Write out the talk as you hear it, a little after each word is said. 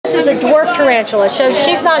this is a dwarf tarantula, so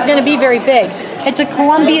she's not going to be very big. It's a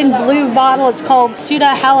Colombian blue bottle. It's called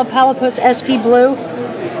Suda Halopalpus SP Blue.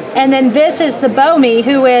 And then this is the Bomi,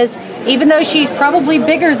 who is, even though she's probably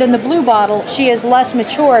bigger than the blue bottle, she is less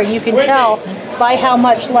mature, and you can tell by how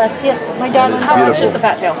much less. Yes, my daughter. How much is the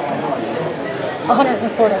fat tail?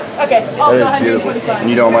 140. Okay, I'll go ahead and beautiful. And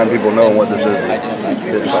you don't mind people knowing what this is?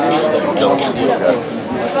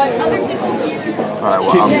 Alright,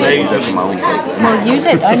 well, I'm going to use it for my own sake. Well, use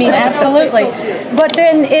it. I mean, absolutely. But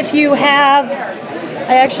then if you have,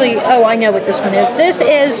 I know what this one is. This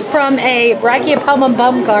is from a Brachypelma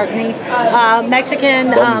Baumgartneri,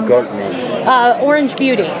 Mexican Orange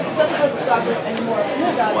Beauty.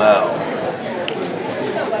 Wow.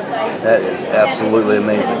 That is absolutely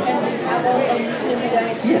amazing.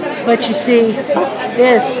 But you see,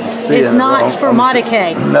 this is not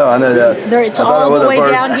spermaticae. No, I know that. It's all the way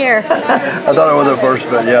down here. I thought it was at first,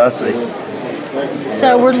 but yeah, I see.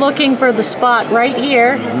 So we're looking for the spot right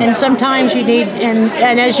here, and sometimes you need, and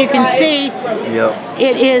as you can see,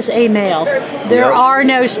 it is a male. There are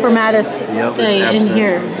no spermaticae in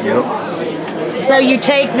here. So you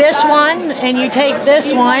take this one, and you take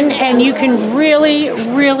this one, and you can really,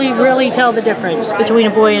 really, really tell the difference between a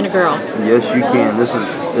boy and a girl. Yes, you can. This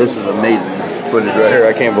is amazing footage right here.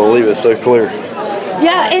 I can't believe it's so clear.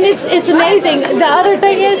 Yeah, and it's amazing. The other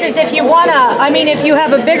thing is if you wanna, if you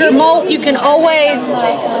have a bigger molt, you can always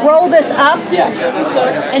roll this up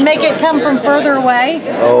and make it come from further away.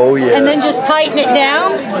 Oh yeah. And then just tighten it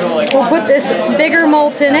down. We'll put this bigger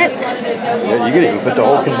molt in it. Yeah, you could even put the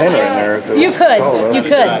whole container in there. If it you could.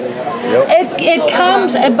 Yep. It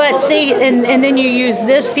comes, but see, and then you use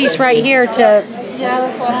this piece right here to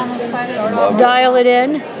dial it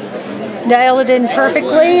in. Dial it in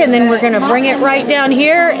perfectly, and then we're going to bring it right down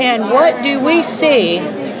here, and what do we see?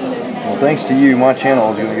 Well, thanks to you, my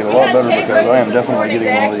channel is going to get a lot better because I am definitely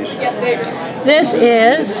getting one of these. This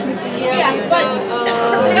is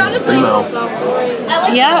female.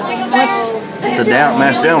 Yeah, it's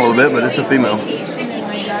mashed down a little bit, but it's a female.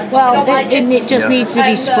 Well, it just needs to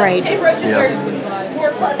be sprayed. Yeah.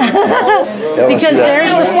 Because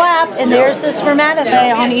there's the flap, and there's the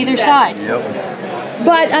spermaticae on either side. Yep.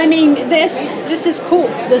 But this is cool.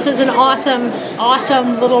 This is an awesome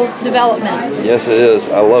little development. Yes, it is.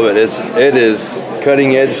 I love it. It is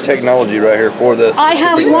cutting edge technology right here for this. I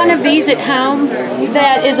have one of these at home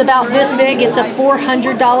that is about this big. It's a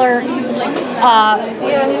 $400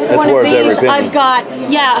 one of these. I've got,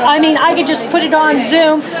 I could just put it on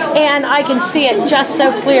Zoom and I can see it just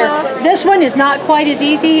so clear. This one is not quite as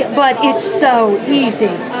easy, but it's so easy.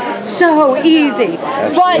 So easy.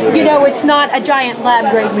 But, it's not a giant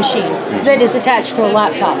lab grade machine that is attached to a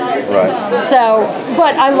laptop. Right. So,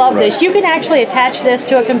 but I love this. You can actually attach this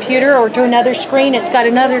to a computer or to another screen. It's got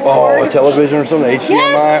another cord. Oh, a television or something? HDMI?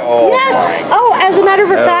 Yes. Oh, yes. Oh, as a matter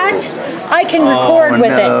of fact, I can record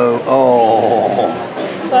with it. Oh.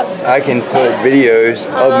 I can put videos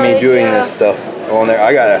of me doing this stuff on there.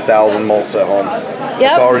 I got 1,000 molts at home.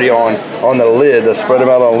 It's already on the lid. I spread them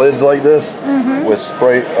out on lids like this with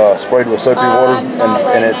sprayed with soapy water,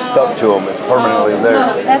 and it's stuck to them. It's permanently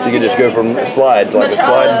there. So you can just go from slides like a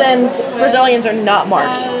slide. And Brazilians are not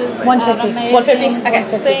marked. 150. 150. Okay.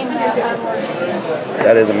 150.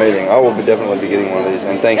 That is amazing. I will definitely be getting one of these,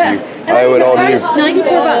 and thank you. I owe it all to you.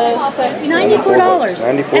 $94. $94.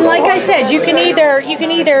 And like I said, you can either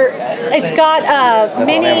it's got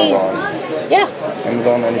mini. Amazon. Yeah.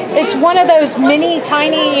 Amazon. It's one of those mini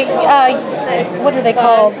tiny what are they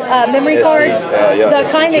called? Memory cards. The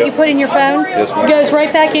kind that you put in your phone. Goes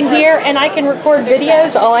right back in here, and I can record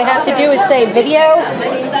videos. All I have to do is say video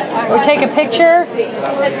or take a picture,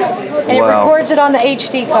 and it records it on the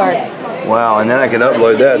HD card. Wow, and then I can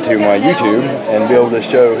upload that to my YouTube and be able to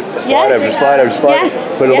show slide after slide after slide.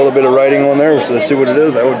 Put a little bit of writing on there so to see what it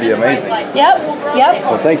is. That would be amazing. Yep.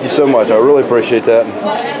 Well, thank you so much. I really appreciate that.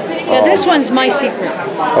 Yeah, this one's my secret.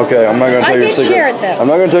 Okay, I'm not going to tell your secret. I did share it though. I'm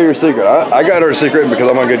not going to tell your secret. I got her secret because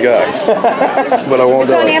I'm a good guy. But I won't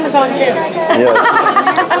tell it. It's on Amazon too. Yes.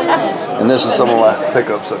 And this is some of my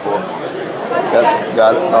pickups so far.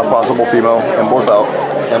 Got a possible female and both out.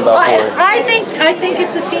 I think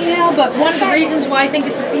it's a female, but one of the reasons why I think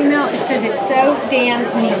it's a female is because it's so damn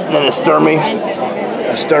mean. And then a sturmy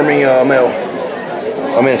male.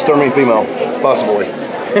 I mean a sturmy female, possibly.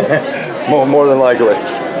 more than likely.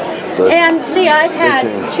 So, and see, I've had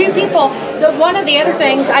 2 people. One of the other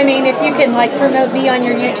things, if you can promote me on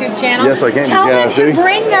your YouTube channel, yes, I can. Tell them to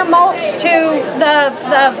bring their molts to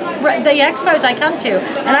the expos I come to,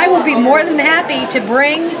 and I will be more than happy to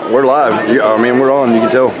bring. We're live. We're on. You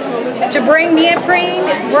can tell. to bring neoprene,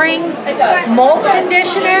 bring mold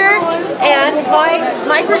conditioner, and my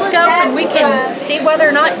microscope, and we can see whether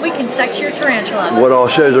or not we can sex your tarantula. What all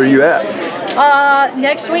shows are you at?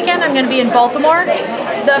 Next weekend I'm going to be in Baltimore.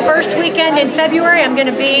 The first weekend in February I'm going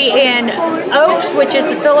to be in Oaks, which is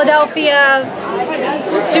the Philadelphia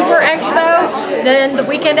Super Expo. Then the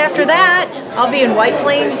weekend after that I'll be in White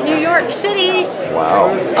Plains, New York City.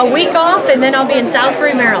 Wow. A week off, and then I'll be in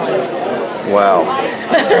Salisbury, Maryland. Wow.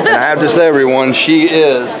 And I have to say, everyone, she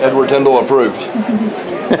is Edward Tyndall approved.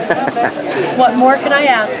 What more can I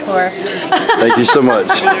ask for? Thank you so much.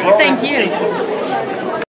 Thank you.